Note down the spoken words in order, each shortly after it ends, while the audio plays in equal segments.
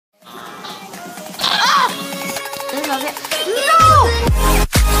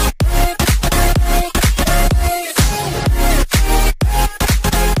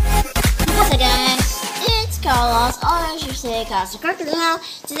Roblox Crocodile.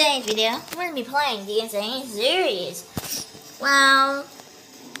 Today's video, I'm going to be playing the Insane series. Well,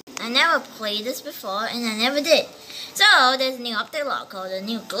 I never played this before, and I never did. So, there's a new update log called the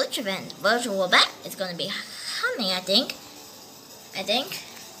new glitch event. Virtual back. It's going to be coming, I think.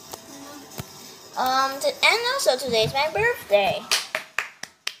 And also today's my birthday.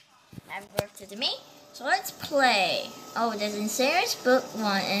 Happy birthday to me. So let's play. Oh, there's Insane Book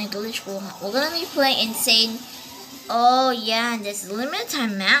 1 and Glitch 1. We're gonna be playing Insane. Oh yeah, and there's limited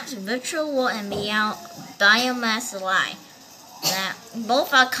time maps, virtual world, and biomass lie. Now,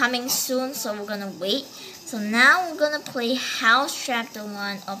 both are coming soon, so we're gonna wait. So now we're gonna play House Chapter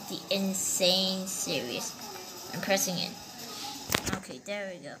 1 of the Insane series. I'm pressing it. Okay,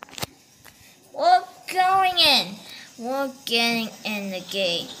 there we go. We're going in. We're getting in the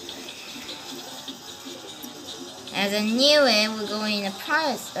gate. As I knew it, we're going in a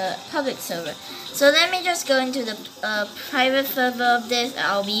public server. So let me just go into the private server of this.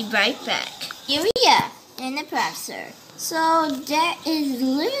 I'll be right back. Here we are in the private server. So there is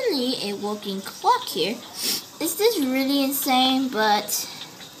literally a working clock here. Is this really insane? But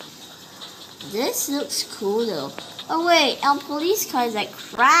this looks cool though. Oh wait, our police car is like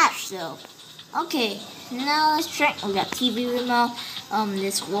crashed though. Okay, now let's check. We got TV remote.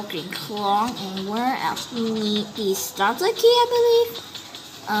 This working clock, and where else we need the starter key, I believe.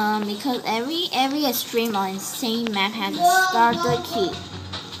 Because every stream on Insane map has a starter key.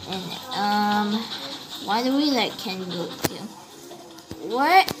 And why do we let Ken go too?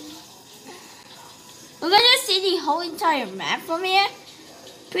 What? We're gonna see the whole entire map from here.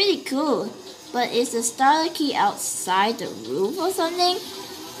 Pretty cool. But is the starter key outside the roof or something?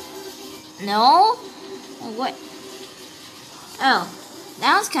 No. What? Oh.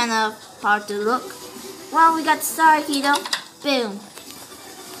 That was kind of hard to look. Well, we got the starter key though. Boom.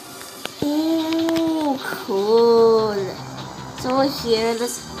 Ooh, cool. So we're here.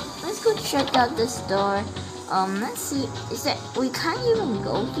 Let's go check out this door. Let's see. Is that we can't even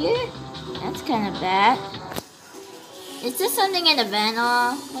go here? That's kind of bad. Is there something in the van?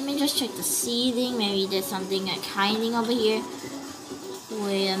 Let me just check the ceiling. Maybe there's something like hiding over here.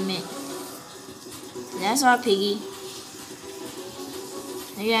 Wait a minute. That's our piggy.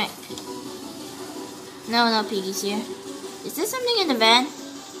 Okay. No piggies here. Is there something in the van?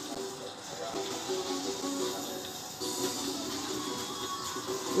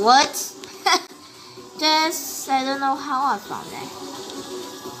 What? I don't know how I found that.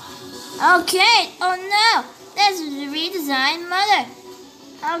 Okay. Oh no. That's the redesigned mother.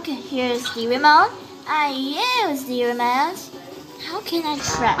 Okay, here's the remote. I use the remote. How can I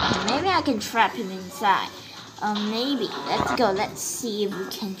trap him? Maybe I can trap him inside. Maybe. Let's go. Let's see if we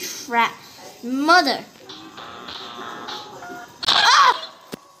can trap mother. Ah!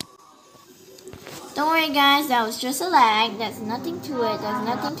 Don't worry, guys. That was just a lag. There's nothing to it. I'm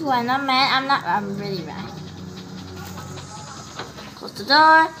not mad. I'm really mad. Close the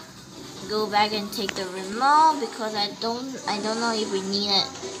door. Go back and take the remote because I don't know if we need it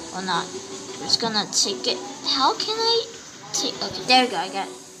or not. We're just gonna take it. How can I take? Okay, there we go. I got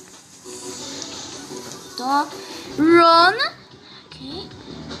it. Run! Okay.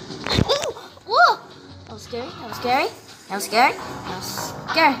 Ooh! Whoa! That was scary.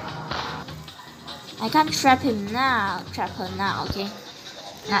 I can't trap him now. Trap her now, okay?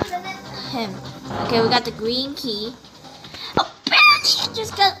 Not him. Okay, we got the green key. Oh,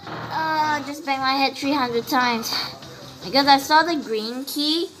 I just banged my head 300 times. Because I saw the green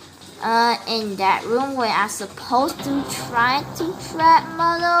key in that room where I'm supposed to try to trap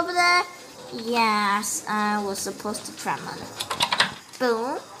mother over there. Yes, I was supposed to trap mother.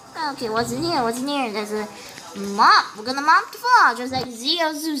 Boom. Okay, what's in here? There's a mop. We're gonna mop the floor, just like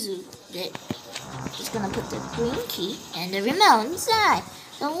Zio Zuzu did. Just gonna put the green key and the remote inside.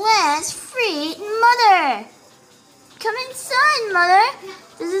 So let's free mother. Come inside, mother.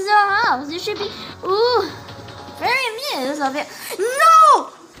 This is our house. This should be, ooh, very amused of it.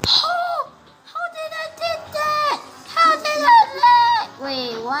 No! Oh! How did I do that?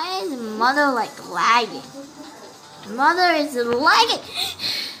 Wait, why is mother like lagging? Mother is lagging.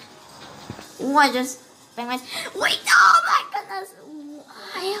 Oh, I just banged my. Wait! Oh my goodness!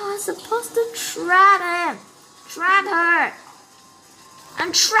 I was supposed to trap him. Trap her.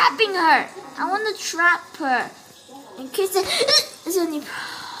 I'm trapping her. I want to trap her. In case it's only.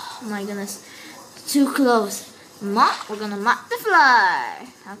 Oh my goodness! Too close. Mop. We're gonna mop the floor.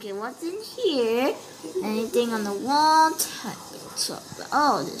 Okay, what's in here? Anything on the wall?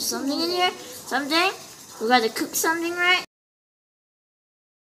 Oh, there's something in here. Something. We gotta cook something, right?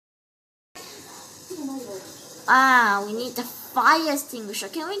 Ah, we need the fire extinguisher.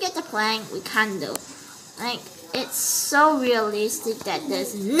 Can we get the plank? We can though. Like, it's so realistic that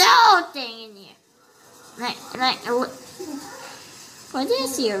there's no thing in here. Why did I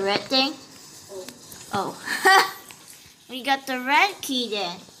see a red thing? Oh, we got the red key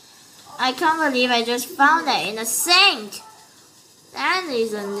then. I can't believe I just found that in the sink. That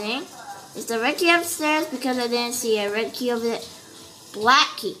is something. Is the red key upstairs? Because I didn't see a red key over there.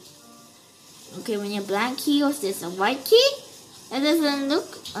 Black key. Okay, we need a black key. Or is this a white key? It doesn't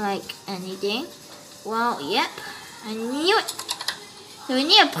look like anything. Well, yep. I knew it. So we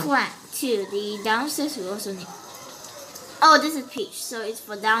need a plank too. The downstairs we also need. Oh, this is peach. So it's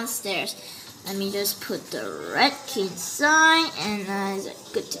for downstairs. Let me just put the red key inside. And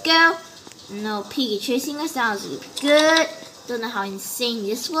it's good to go. No piggy chasing us. Sounds good. Don't know how insane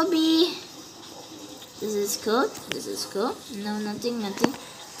this will be. This is cool. This is cool. No, nothing.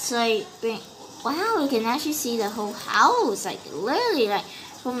 So wow, we can actually see the whole house, like literally, like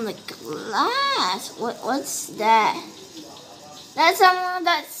from the glass. What's that? That's someone.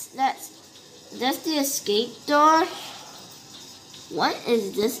 That's the escape door. What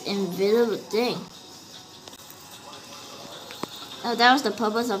is this invisible thing? Oh, that was the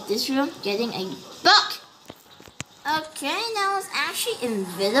purpose of this room. Getting a book. Okay, that was actually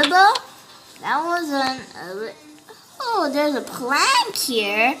invisible. That wasn't. Oh, there's a plank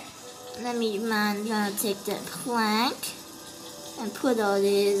here. Let me take that plank and put all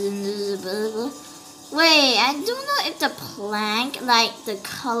this invisible. Wait, I don't know if the plank, like the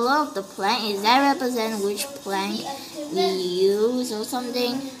color of the plank, is that represent which plank we use or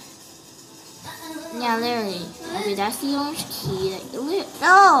something? Yeah, literally. Okay, that's the orange key.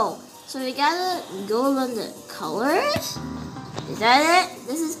 No! So we gotta go on the colors? Is that it?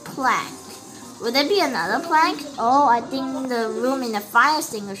 This is plank. Would there be another plank? Oh, I think the room in the fire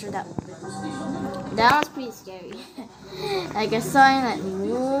extinguisher. That was pretty scary. Like I saw him like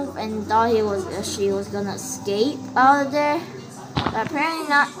move and thought she was gonna escape out of there. But apparently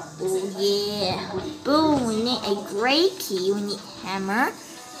not. Oh yeah. Boom, we need a gray key. We need hammer.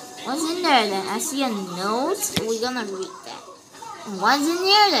 What's in there then? I see a note. We're gonna read that. What's in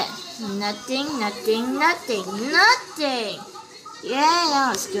here then? Nothing. Yeah, that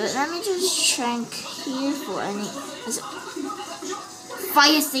was good. Let me just check here for any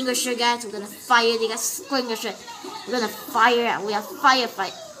fire extinguisher, guys. We're gonna fire the extinguisher. We're gonna fire it. We have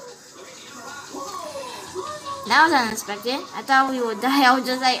firefight. That was unexpected. I thought we would die. I would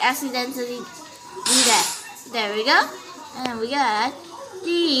just like accidentally do that. There we go. And we got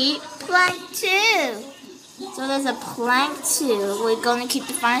the plank too. So there's a plank too. We're gonna keep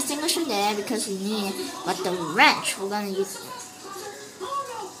the fire extinguisher there because we need it. But the wrench, we're gonna use it.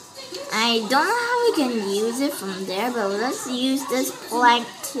 I don't know how we can use it from there, but let's use this plank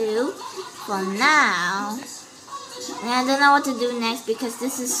too for now. And I don't know what to do next because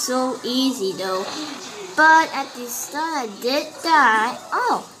this is so easy though. But at the start I did die.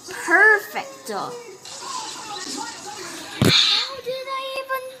 Oh, perfecto. How did I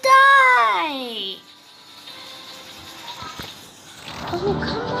even die? Oh,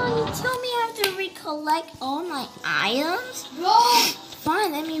 come on, you tell me I have to recollect all my items?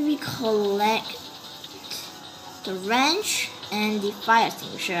 Fine, let me recollect the wrench and the fire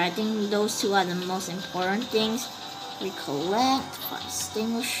extinguisher. I think those two are the most important things. Recollect, fire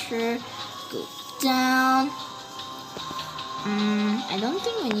extinguisher, go down. I don't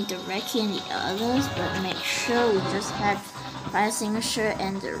think we need the red key and the others, but make sure we just have fire extinguisher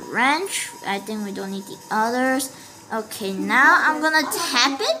and the wrench. I think we don't need the others. Okay, now I'm gonna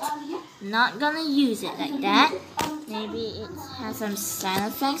tap it. Not gonna use it like that. Maybe it has some side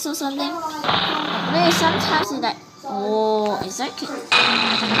effects or something. Wait, sometimes it's like, oh, is that good?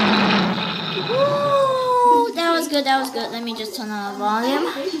 Woo, that was good. Let me just turn on the volume.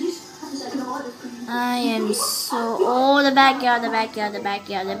 I am so, oh, the backyard.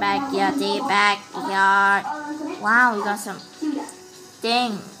 Wow, we got some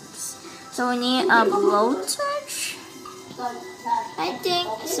things. So we need a blowtorch, I think.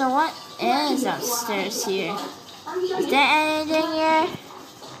 So what is upstairs here? Is there anything here?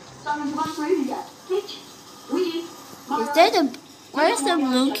 Is there the... Where's the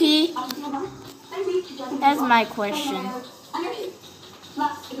blue key? That's my question.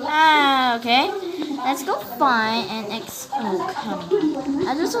 Ah, okay. Let's go find and oh, come on. I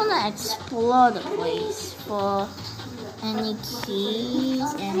just want to explore the place for any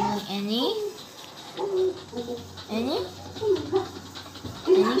keys. Any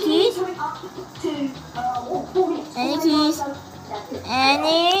keys? Any keys?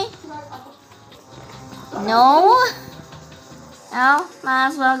 Any? No? Oh, might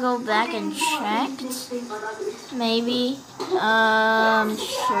as well go back and check. Maybe.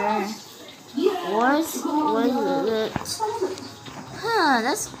 Sure. Was it? Huh,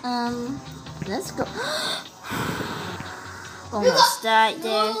 let's go. Almost died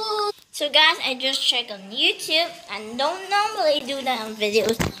there. So guys, I just checked on YouTube. I don't normally do that on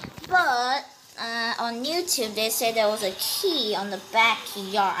videos, but on YouTube they said there was a key on the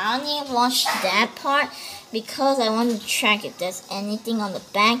backyard. I only watched that part because I want to check if there's anything on the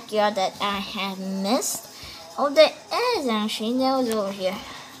backyard that I have missed. Oh, there is actually. There was over here.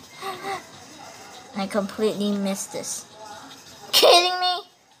 I completely missed this. Kidding me?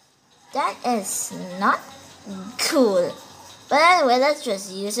 That is not cool. But anyway, let's just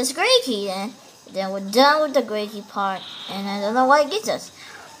use this gray key then. Then we're done with the gray key part. And I don't know what it gets us.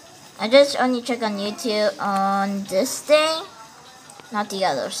 I just only check on YouTube on this thing. Not the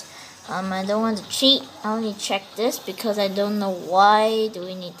others. I don't want to cheat. I only check this because I don't know why do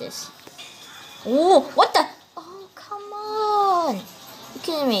we need this. Ooh, what the? Oh, come on. You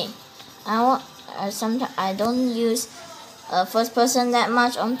kidding me? Sometimes I don't use first person that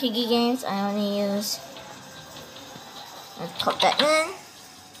much on piggy games. I only use. Let's pop that in.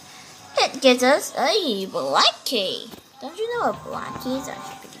 It gets us a black key. Don't you know a black key is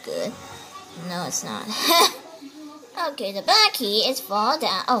actually pretty good? No, it's not. Okay, the black key is fall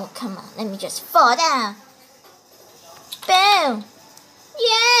down. Oh, come on. Let me just fall down. Boom.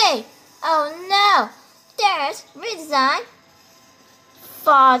 Yay. Oh, no. There's redesign.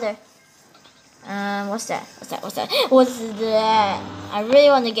 Father. What's that? What's that? I really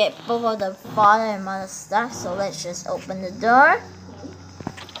want to get both of the father and mother stuff, so let's just open the door.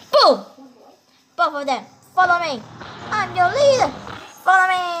 Boom! Both of them, follow me. I'm your leader. Follow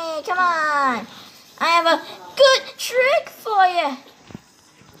me, come on. I have a good trick for you.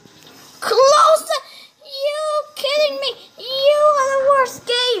 Closer! You kidding me? You are the worst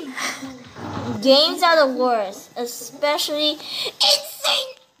game. Games are the worst, especially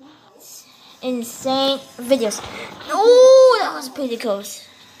insane videos. Oh, that was pretty close.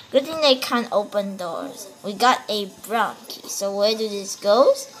 Good thing they can't open doors. We got a brown key. So where do this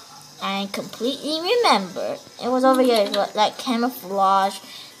goes? I completely remember. It was over here. It was like camouflage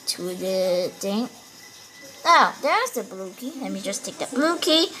to the thing. Now, there's the blue key. Let me just take that blue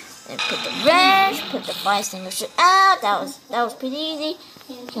key and put the wrench, put the fire extinguisher out. That was pretty easy.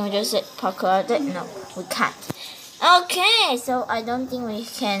 Can we just parkour out it? No, we can't. Okay, so I don't think we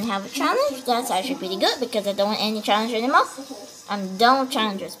can have a challenge. That's actually pretty good because I don't want any challenge anymore. I'm done with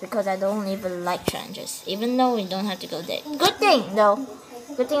challenges because I don't even like challenges. Even though we don't have to go there. Good thing though.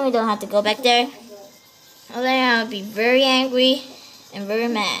 Good thing we don't have to go back there. Otherwise I'll be very angry and very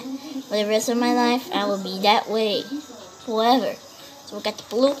mad. For the rest of my life, I will be that way. Forever. So we got the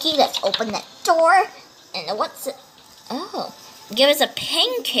blue key. Let's open that door. And what's it? Oh. Give us a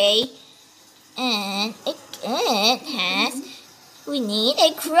pink key. And it has, we need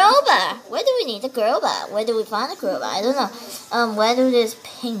a crowbar. Where do we need a crowbar? Where do we find a crowbar? I don't know. Where do this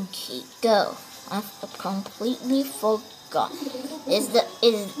pinky go? I've completely forgot.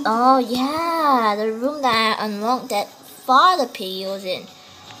 Oh yeah, the room that I unlocked that father pig was in.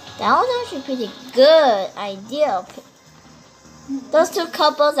 That was actually pretty good idea. Those two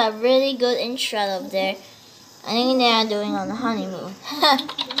couples are really good in shot up there. I think they are doing on the honeymoon.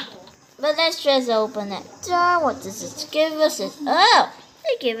 But let's just open that door. What does this give us? Oh,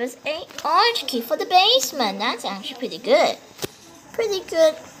 they give us an orange key for the basement. That's actually pretty good. Pretty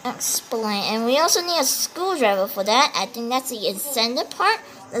good explain. And we also need a screwdriver for that. I think that's the ascendant part.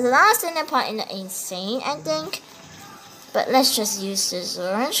 There's a lot of ascendant part in the insane, I think. But let's just use this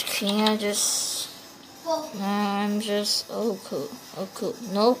orange key. Oh cool.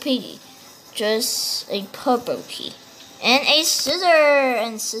 No piggy. Just a purple key. And a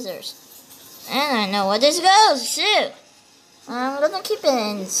scissors. And I know where this goes too. I'm gonna keep it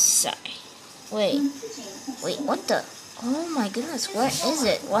inside. Wait, what the? Oh my goodness, where is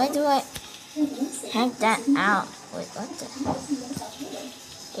it? Why do I have that out? Wait,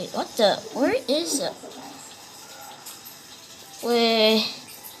 what the? Where is it? Wait,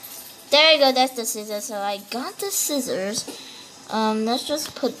 there you go, that's the scissors. So I got the scissors. Let's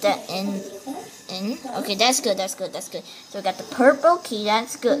just put that in. Okay, that's good. So we got the purple key.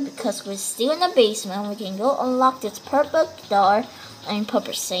 That's good because we're still in the basement. We can go unlock this purple door and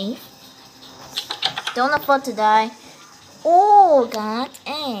purple safe. Don't afford to die. Oh, got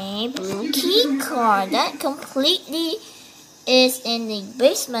a blue key card. That completely is in the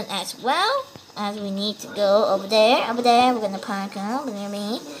basement as well. As we need to go over there. We're gonna park out. We're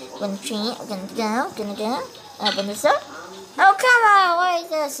gonna treat. We're gonna go. Open this up. Oh, come on. Where is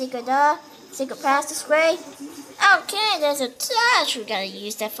the secret door? Secret pass this way. Okay, there's a touch. We gotta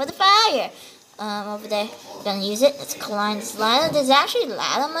use that for the fire. Over there. We're gonna use it. Let's climb this ladder. There's actually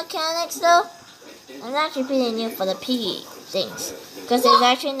ladder mechanics though. It's actually pretty new for the piggy things. Because there's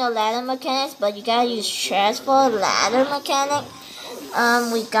actually no ladder mechanics, but you gotta use chairs for a ladder mechanic.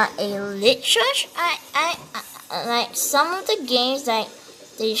 We got a lit torch. I like some of the games that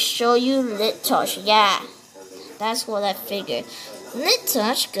they show you lit torch. Yeah, that's what I figured. Lit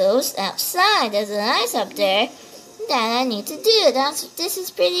torch goes outside. There's an ice up there that I need to do. This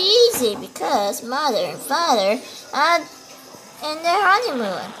is pretty easy because mother and father are in their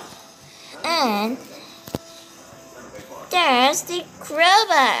honeymoon. And there's the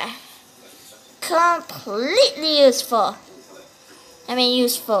crowbar. Completely useful. I mean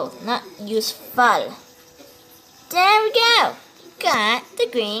useful, not useful. There we go. Got the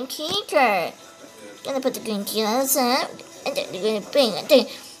green key card. Gonna put the green key on the side. And then we're gonna bring it.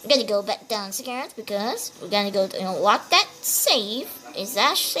 We're gonna go back downstairs because we're gonna go lock that safe. Is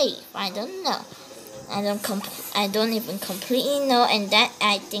that safe? I don't know. I don't even completely know. And that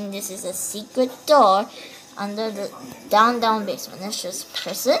I think this is a secret door under the down basement. Let's just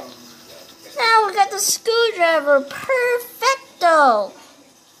press it. Now we got the screwdriver. Perfecto.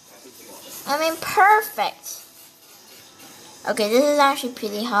 I mean perfect. Okay, this is actually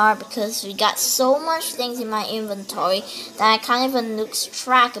pretty hard because we got so much things in my inventory that I can't even lose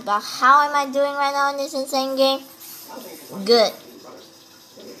track about how am I doing right now in this insane game. Good.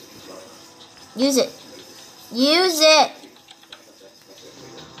 Use it. Use it.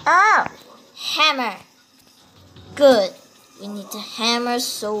 Oh, hammer. Good. We need to hammer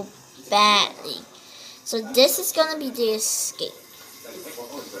so badly. So this is gonna be the escape.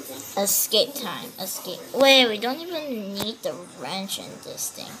 Escape time. Escape. Wait, we don't even need the wrench in this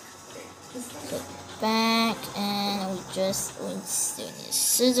thing. Put back, and we still need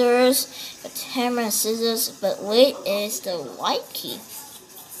scissors. Got hammer and scissors, but wait, is the white key?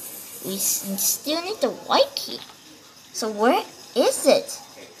 We still need the white key. So where is it?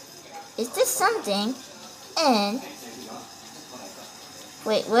 Is this something? And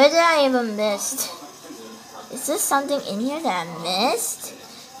wait, where did I even miss? Is this something in here that I missed?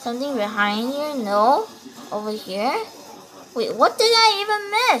 Something behind here? No. Over here? Wait, what did I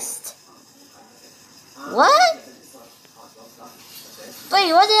even miss? What?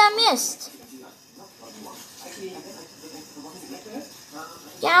 Wait, what did I miss?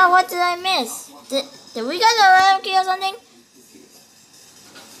 Yeah, what did I miss? Did we get a random key or something?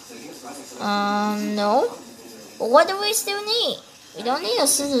 No. But what do we still need? We don't need the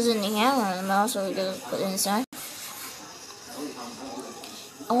scissors in the hammer and the mouse, so we're gonna put it inside.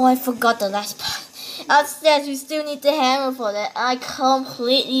 Oh, I forgot the last part. Upstairs, we still need the hammer for that. I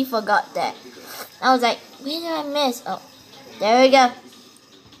completely forgot that. I was like, where did I miss? Oh, there we go.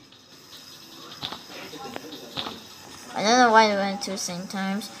 I don't know why they went two same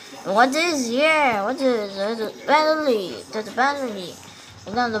times. But what is here? What is the battery? There's the battery.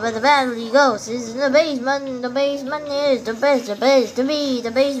 We're gonna where the battery goes. This is the basement. The basement is the best place to be.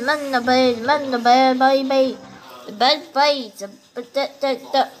 The basement, the basement, the bad baby. The bad baby. The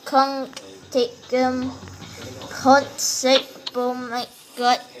concept. Oh my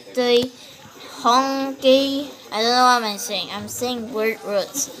god. The honky. I don't know what I'm saying. I'm saying word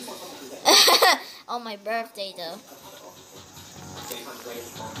roots. On my birthday though.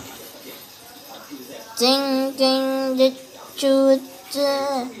 Ding ding the choo.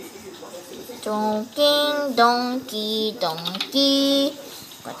 Donkey, donkey, donkey.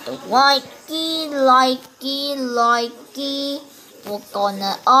 Got the white key, likey. We're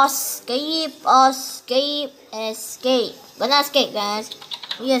gonna escape. Gonna escape, guys.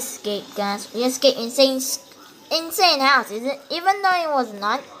 We escape, guys. We escape insane house. Is it? Even though it was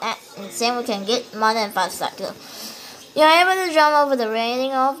not that insane, we can get more than 5 seconds. You're able to jump over the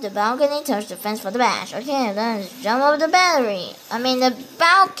railing of the balcony, touch the fence for the badge. Okay, let's jump over the the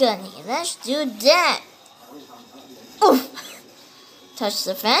balcony. Let's do that. Oof. Touch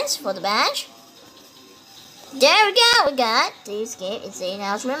the fence for the badge. There we go. We got the Escape Insane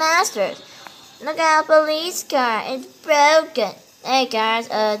House Remastered. Look out, police car. It's broken. Hey guys,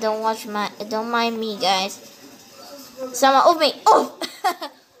 don't mind me, guys. Someone me. Oh.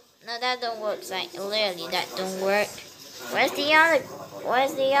 No, that don't work. Like literally, that don't work. Where's the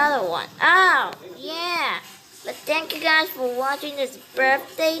other one? Oh, yeah. But thank you guys for watching this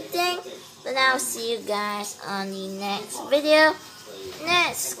birthday thing. But I'll see you guys on the next video.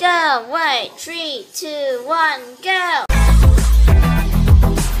 Let's go. Wait, 3, 2, 1, go.